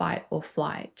into fight or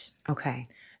flight. Okay.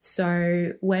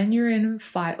 So when you're in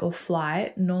fight or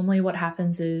flight, normally what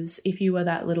happens is if you were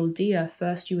that little deer,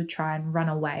 first you would try and run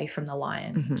away from the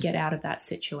lion, get out of that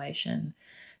situation.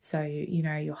 So, you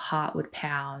know, your heart would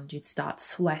pound, you'd start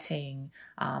sweating,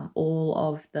 all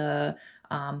of the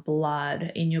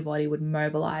blood in your body would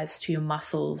mobilize to your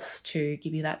muscles to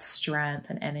give you that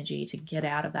strength and energy to get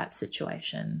out of that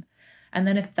situation. And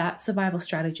then if that survival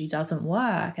strategy doesn't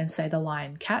work and say the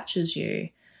lion catches you,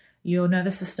 your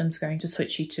nervous system's going to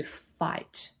switch you to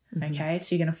fight, okay?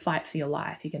 So you're going to fight for your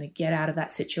life. You're going to get out of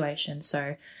that situation.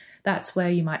 So that's where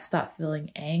you might start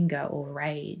feeling anger or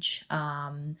rage.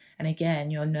 And again,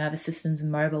 your nervous system's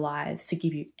mobilized to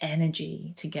give you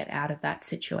energy to get out of that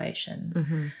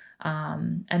situation.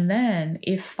 And then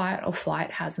if fight or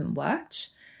flight hasn't worked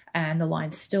and the lion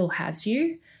still has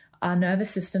you, our nervous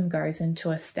system goes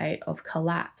into a state of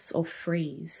collapse or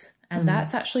freeze. And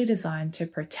that's actually designed to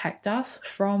protect us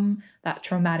from that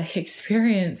traumatic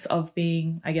experience of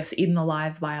being, I guess, eaten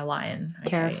alive by a lion.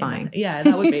 Okay? Terrifying. Yeah,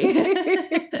 that would be.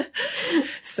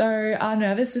 So our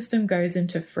nervous system goes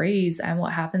into freeze. And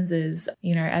what happens is,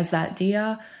 you know, as that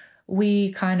deer,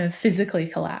 we kind of physically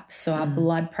collapse. So our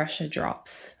blood pressure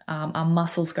drops, our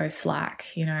muscles go slack.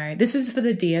 You know, this is for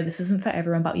the deer. This isn't for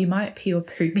everyone, but you might pee or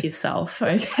poop yourself.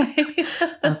 Okay.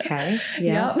 Okay.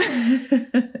 Yeah.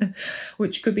 Yep.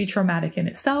 Which could be traumatic in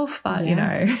itself, but you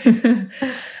know,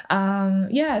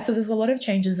 so there's a lot of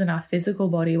changes in our physical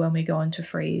body when we go into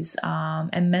freeze,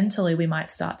 and mentally we might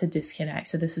start to disconnect.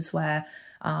 So this is where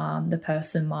the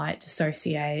person might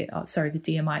dissociate, the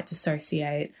deer might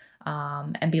dissociate,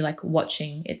 and be like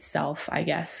watching itself, I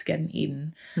guess, getting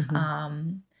eaten.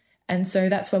 And so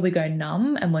that's where we go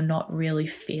numb and we're not really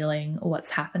feeling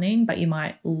what's happening, but you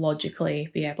might logically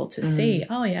be able to see,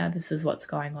 oh yeah, this is what's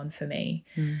going on for me.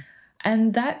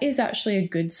 And that is actually a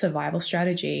good survival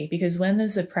strategy, because when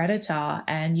there's a predator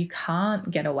and you can't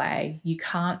get away, you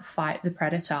can't fight the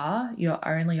predator, your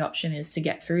only option is to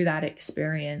get through that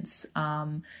experience.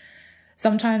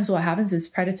 Sometimes what happens is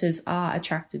predators are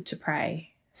attracted to prey.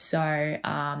 So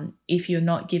if you're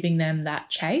not giving them that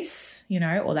chase, you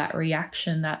know, or that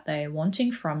reaction that they're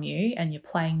wanting from you and you're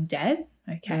playing dead,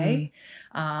 okay,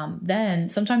 then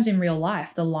sometimes in real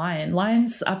life,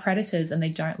 lions are predators and they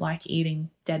don't like eating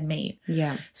dead meat.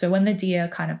 Yeah. So when the deer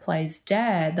kind of plays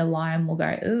dead, the lion will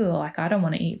go, ooh, like, I don't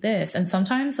want to eat this. And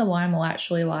sometimes the lion will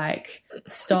actually like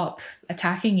stop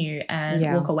attacking you and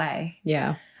walk away.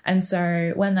 Yeah. And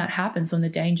so when that happens, when the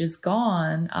danger's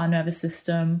gone, our nervous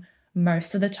system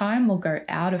most of the time will go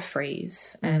out of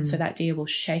freeze. And so that deer will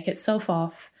shake itself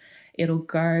off. It'll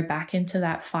go back into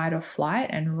that fight or flight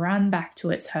and run back to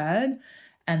its herd.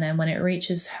 And then when it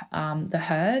reaches the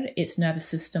herd, its nervous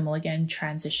system will again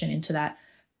transition into that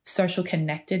social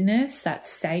connectedness, that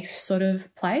safe sort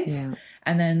of place. Yeah.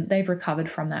 And then they've recovered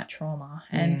from that trauma.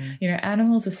 And, you know,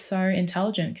 animals are so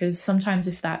intelligent, because sometimes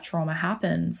if that trauma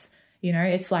happens, you know,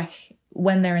 it's like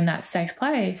when they're in that safe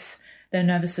place, their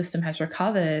nervous system has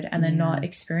recovered and they're not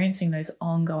experiencing those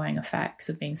ongoing effects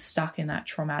of being stuck in that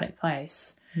traumatic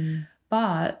place.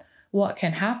 But what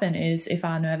can happen is if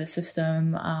our nervous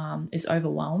system is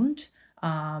overwhelmed,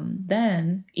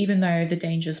 then even though the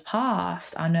danger's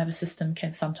past, our nervous system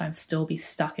can sometimes still be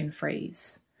stuck in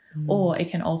freeze. Or it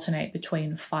can alternate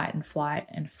between fight and flight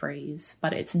and freeze,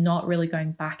 but it's not really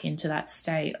going back into that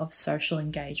state of social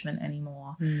engagement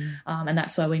anymore. And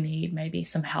that's where we need maybe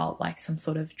some help, like some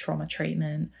sort of trauma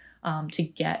treatment, to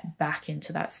get back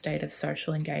into that state of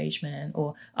social engagement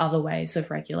or other ways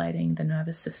of regulating the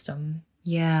nervous system.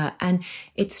 Yeah, and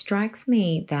it strikes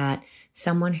me that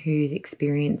someone who's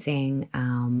experiencing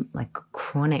like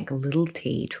chronic little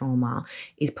t trauma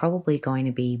is probably going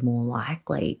to be more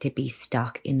likely to be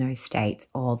stuck in those states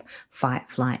of fight,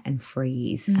 flight, and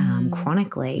freeze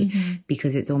chronically,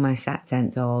 because it's almost that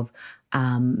sense of,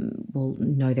 well,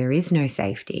 no, there is no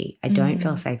safety. I don't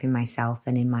feel safe in myself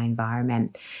and in my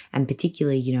environment. And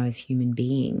particularly, you know, as human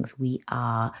beings, we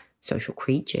are social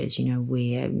creatures, you know,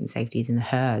 where safety is in the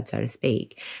herd, so to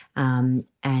speak.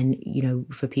 And, you know,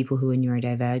 for people who are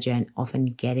neurodivergent, often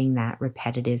getting that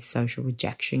repetitive social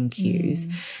rejection cues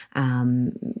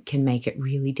can make it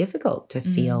really difficult to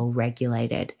feel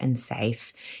regulated and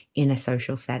safe in a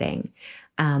social setting.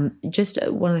 Just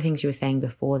one of the things you were saying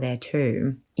before there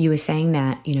too, you were saying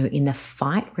that, you know, in the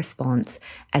fight response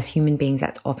as human beings,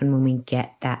 that's often when we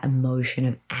get that emotion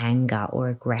of anger or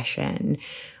aggression.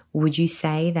 Would you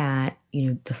say that, you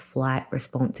know, the flight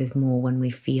response is more when we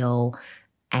feel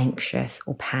anxious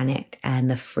or panicked, and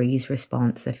the freeze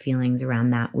response, the feelings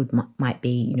around that might be,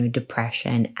 you know,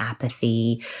 depression,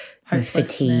 apathy, you know,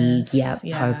 fatigue,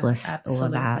 hopeless, absolutely. all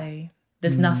of that?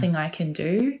 There's nothing I can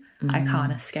do. I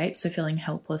can't escape. So feeling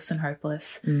helpless and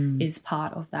hopeless is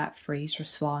part of that freeze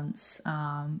response.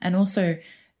 And also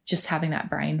just having that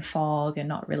brain fog and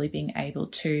not really being able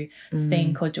to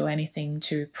think or do anything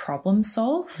to problem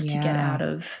solve to get out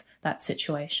of that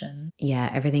situation. Yeah,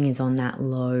 everything is on that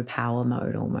low power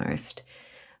mode almost.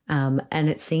 And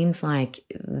it seems like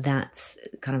that's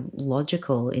kind of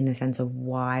logical in the sense of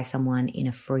why someone in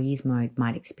a freeze mode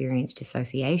might experience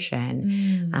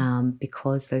dissociation,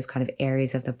 because those kind of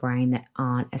areas of the brain that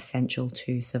aren't essential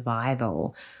to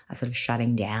survival are sort of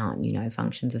shutting down, you know,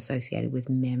 functions associated with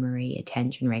memory,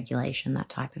 attention regulation, that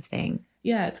type of thing.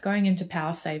 Yeah, it's going into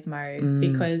power save mode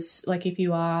because, like, if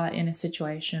you are in a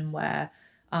situation where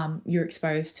you're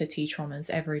exposed to T traumas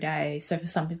every day. So for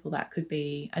some people that could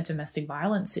be a domestic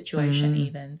violence situation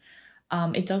even.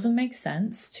 It doesn't make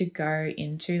sense to go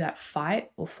into that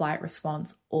fight or flight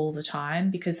response all the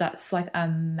time, because that's like a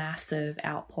massive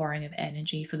outpouring of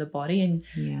energy for the body. And,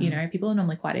 you know, people are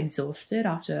normally quite exhausted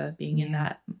after being in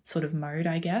that sort of mode,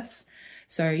 I guess.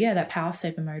 So, yeah, that power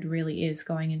saver mode really is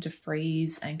going into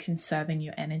freeze and conserving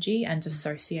your energy and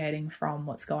dissociating from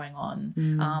what's going on.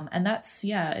 And that's,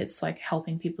 it's like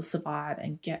helping people survive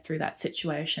and get through that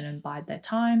situation and bide their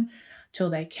time till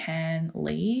they can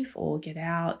leave or get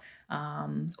out.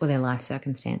 Or their life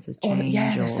circumstances change.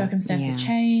 Their circumstances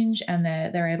change, and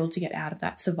they're able to get out of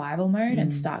that survival mode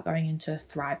and start going into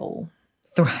thrival.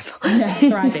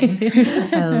 Thriving.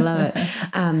 I love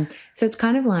it. So it's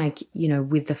kind of like, you know,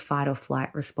 with the fight or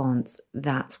flight response,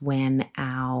 that's when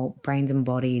our brains and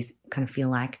bodies kind of feel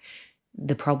like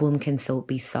the problem can still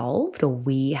be solved, or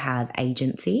we have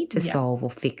agency to solve or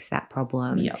fix that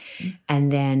problem. And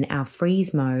then our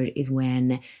freeze mode is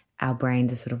when our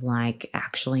brains are sort of like,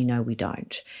 actually, no, we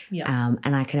don't.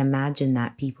 And I can imagine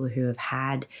that people who have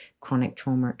had chronic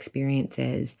trauma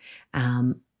experiences,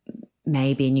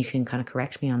 maybe, and you can kind of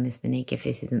correct me on this, Monique, if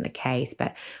this isn't the case,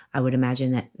 but I would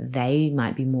imagine that they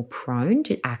might be more prone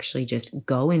to actually just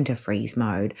go into freeze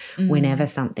mode whenever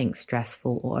something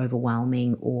stressful or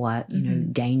overwhelming or, you know,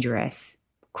 dangerous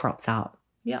crops up.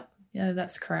 Yeah,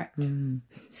 that's correct.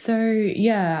 So,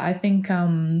 I think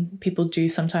people do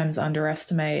sometimes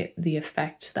underestimate the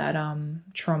effect that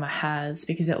trauma has,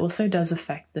 because it also does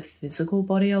affect the physical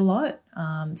body a lot.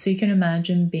 So you can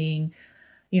imagine being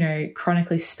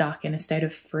chronically stuck in a state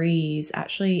of freeze,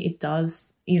 actually it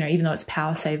does, even though it's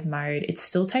power save mode, it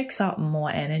still takes up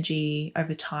more energy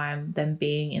over time than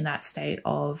being in that state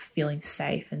of feeling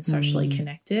safe and socially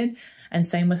connected. And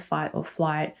same with fight or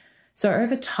flight. So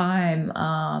over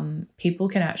time, people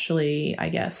can actually, I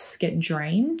guess, get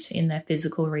drained in their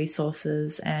physical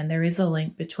resources. And there is a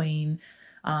link between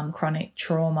chronic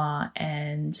trauma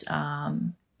and,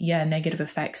 negative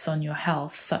effects on your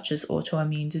health, such as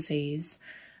autoimmune disease.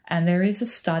 And there is a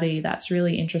study that's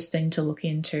really interesting to look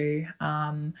into.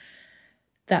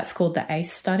 That's called the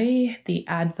ACE study, the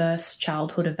Adverse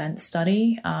Childhood Event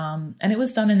Study. And it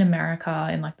was done in America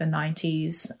in like the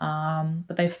 90s.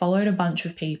 But they followed a bunch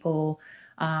of people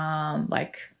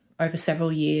over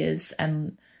several years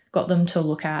and got them to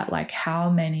look at like how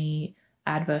many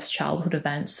adverse childhood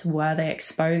events were they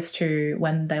exposed to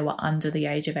when they were under the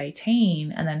age of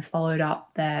 18, and then followed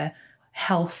up their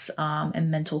health and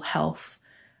mental health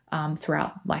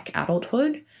throughout like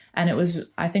adulthood. And it was,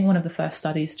 I think, one of the first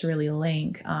studies to really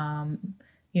link,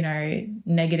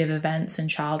 negative events in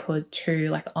childhood to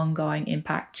like ongoing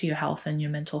impact to your health and your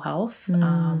mental health.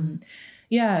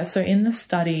 So in the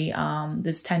study,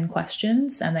 there's 10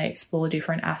 questions and they explore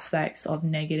different aspects of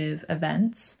negative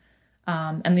events.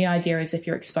 And the idea is if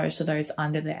you're exposed to those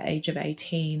under the age of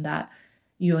 18, that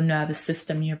your nervous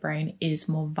system, your brain is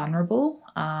more vulnerable,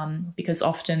 because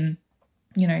often,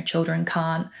 children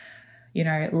can't,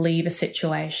 leave a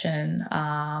situation,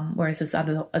 whereas as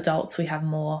other adults, we have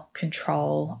more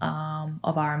control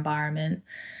of our environment,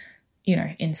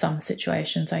 in some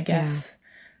situations, I guess.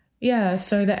 Yeah,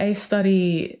 so the ACE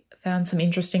study found some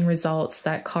interesting results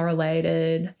that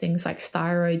correlated things like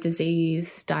thyroid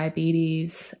disease,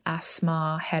 diabetes,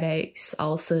 asthma, headaches,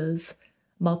 ulcers,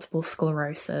 multiple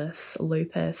sclerosis,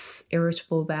 lupus,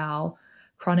 irritable bowel,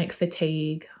 chronic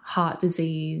fatigue, heart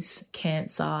disease,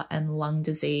 cancer, and lung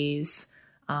disease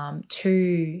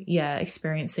to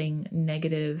experiencing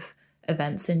negative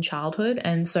events in childhood.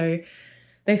 And so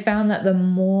they found that the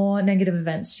more negative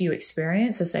events you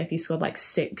experience, so say if you scored like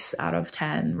 6 out of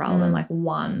 10 rather than like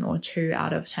 1 or 2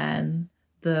 out of 10,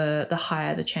 the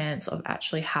higher the chance of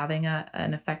actually having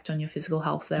an effect on your physical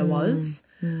health there was.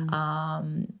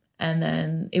 And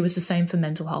then it was the same for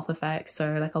mental health effects.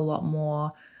 So like a lot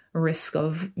more risk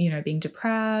of, being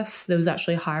depressed. There was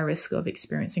actually a higher risk of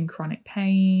experiencing chronic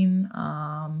pain,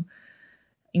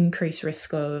 increased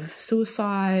risk of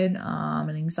suicide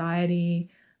and anxiety.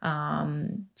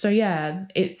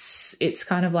 It's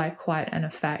kind of like quite an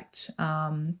effect.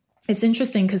 It's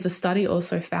interesting because the study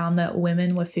also found that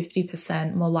women were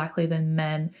 50% more likely than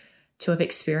men to have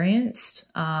experienced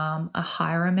a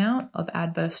higher amount of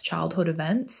adverse childhood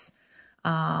events,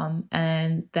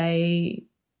 and they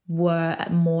were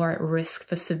more at risk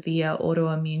for severe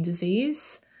autoimmune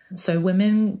disease. So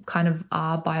women kind of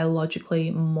are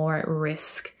biologically more at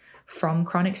risk from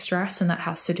chronic stress, and that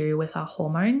has to do with our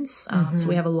hormones. So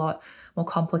we have a lot more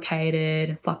complicated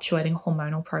and fluctuating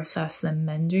hormonal process than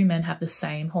men do. Men have the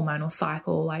same hormonal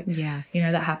cycle,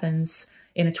 that happens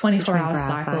in a 24-hour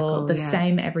cycle, the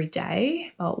same every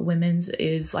day. But women's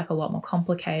is like a lot more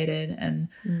complicated, and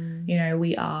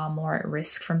we are more at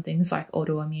risk from things like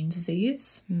autoimmune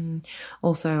disease.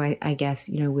 Also, I guess,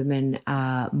 women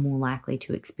are more likely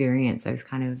to experience those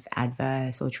kind of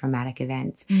adverse or traumatic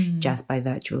events just by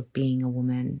virtue of being a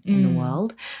woman in the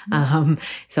world.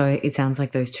 So it sounds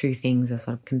like those two things are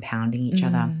sort of compounding each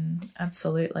other.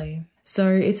 Absolutely. So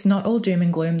it's not all doom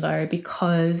and gloom though,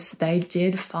 because they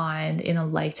did find in a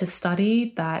later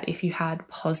study that if you had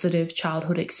positive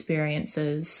childhood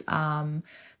experiences,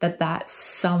 that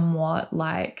somewhat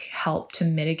like helped to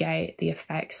mitigate the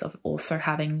effects of also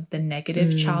having the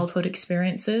negative childhood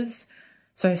experiences.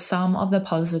 So some of the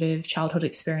positive childhood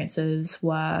experiences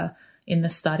were in the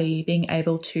study being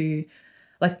able to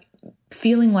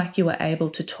feeling like you were able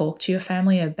to talk to your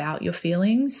family about your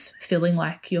feelings, feeling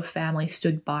like your family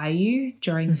stood by you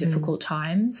during difficult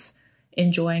times,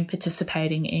 enjoying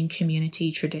participating in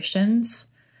community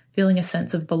traditions, feeling a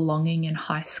sense of belonging in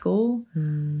high school,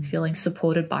 feeling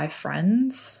supported by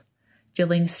friends,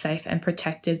 feeling safe and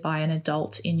protected by an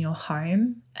adult in your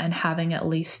home, and having at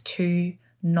least 2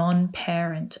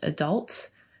 non-parent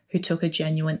adults who took a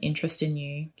genuine interest in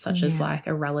you, such as like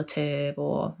a relative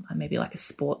or maybe like a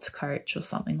sports coach or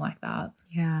something like that.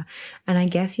 Yeah. And I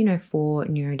guess, for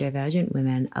neurodivergent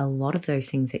women, a lot of those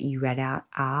things that you read out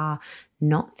are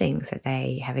not things that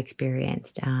they have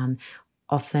experienced,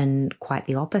 often quite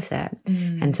the opposite.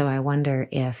 And so I wonder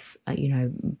if,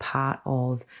 part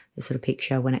of the sort of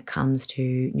picture when it comes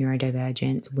to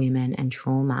neurodivergence, women and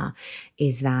trauma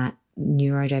is that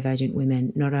neurodivergent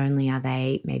women, not only are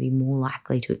they maybe more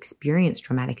likely to experience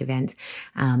traumatic events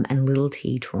and little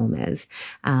t traumas,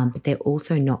 but they're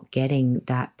also not getting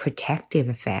that protective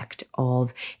effect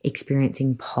of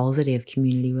experiencing positive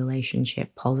community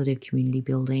relationship, positive community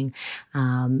building,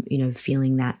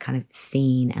 feeling that kind of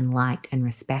seen and liked and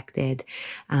respected,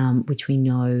 which we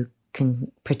know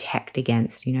can protect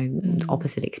against,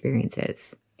 opposite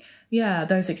experiences. Yeah,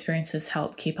 those experiences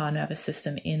help keep our nervous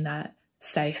system in that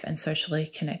safe and socially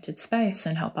connected space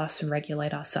and help us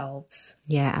regulate ourselves.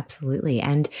 Yeah, absolutely.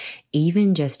 And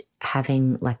even just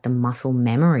having like the muscle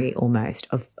memory almost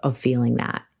of feeling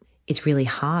that, it's really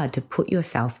hard to put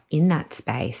yourself in that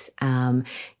space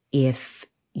if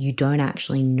you don't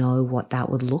actually know what that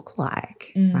would look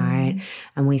like, right?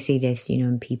 And we see this,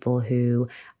 in people who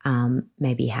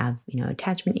maybe have,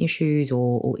 attachment issues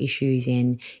or issues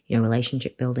in,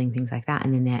 relationship building, things like that.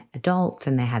 And then they're adults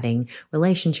and they're having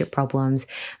relationship problems.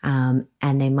 And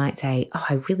they might say, oh,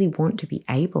 I really want to be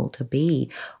able to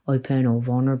be open or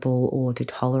vulnerable or to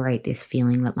tolerate this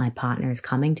feeling that my partner is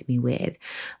coming to me with,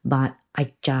 but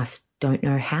I just don't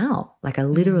know how. Like I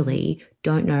literally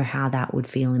don't know how that would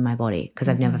feel in my body because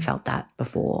I've never felt that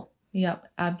before. Yep,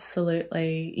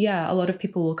 absolutely. Yeah, a lot of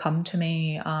people will come to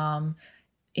me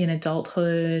in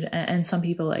adulthood and some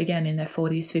people, again, in their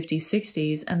 40s, 50s,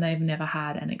 60s, and they've never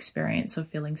had an experience of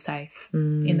feeling safe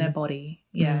in their body.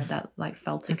 Yeah, that like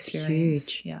felt That's experience.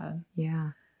 Huge. Yeah. Yeah.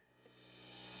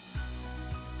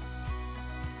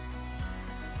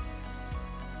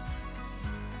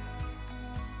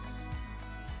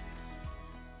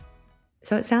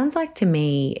 So it sounds like to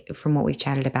me, from what we've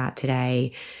chatted about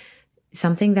today,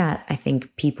 something that I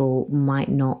think people might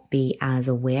not be as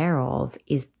aware of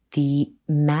is the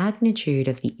magnitude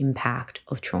of the impact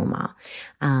of trauma,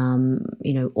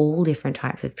 all different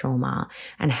types of trauma,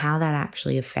 and how that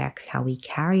actually affects how we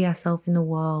carry ourselves in the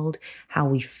world, how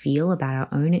we feel about our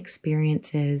own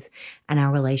experiences, and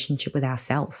our relationship with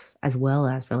ourselves, as well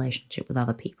as relationship with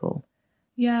other people.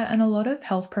 Yeah, and a lot of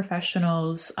health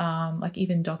professionals, like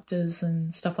even doctors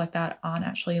and stuff like that, aren't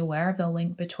actually aware of the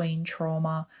link between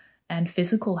trauma and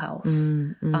physical health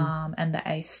and the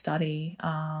ACE study.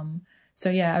 So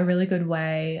yeah, a really good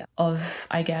way of,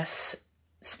 I guess,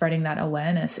 spreading that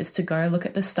awareness is to go look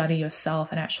at the study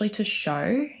yourself and actually to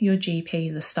show your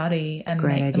GP the study and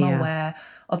make them aware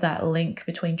of that link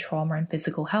between trauma and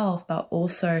physical health, but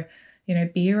also,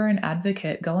 be your own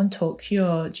advocate. Go and talk to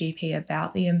your GP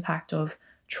about the impact of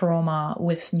trauma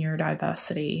with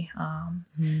neurodiversity.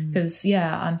 Because,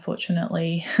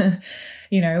 unfortunately,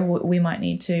 we might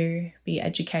need to be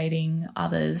educating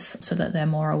others so that they're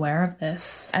more aware of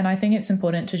this. And I think it's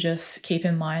important to just keep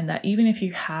in mind that even if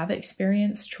you have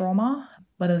experienced trauma,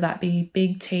 whether that be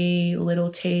big T,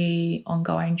 little t,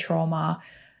 ongoing trauma,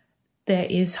 there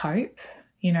is hope.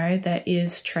 There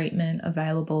is treatment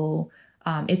available.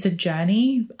 It's a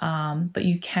journey, but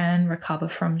you can recover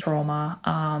from trauma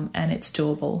and it's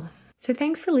doable. So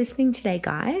thanks for listening today,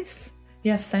 guys.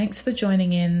 Yes, thanks for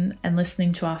joining in and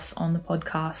listening to us on the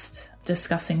podcast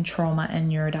discussing trauma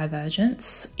and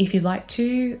neurodivergence. If you'd like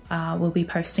to, we'll be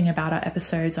posting about our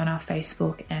episodes on our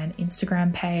Facebook and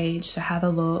Instagram page, so have a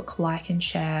look, like and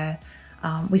share.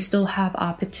 We still have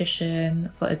our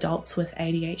petition for adults with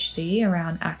ADHD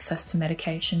around access to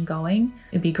medication going.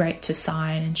 It'd be great to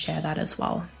sign and share that as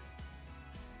well.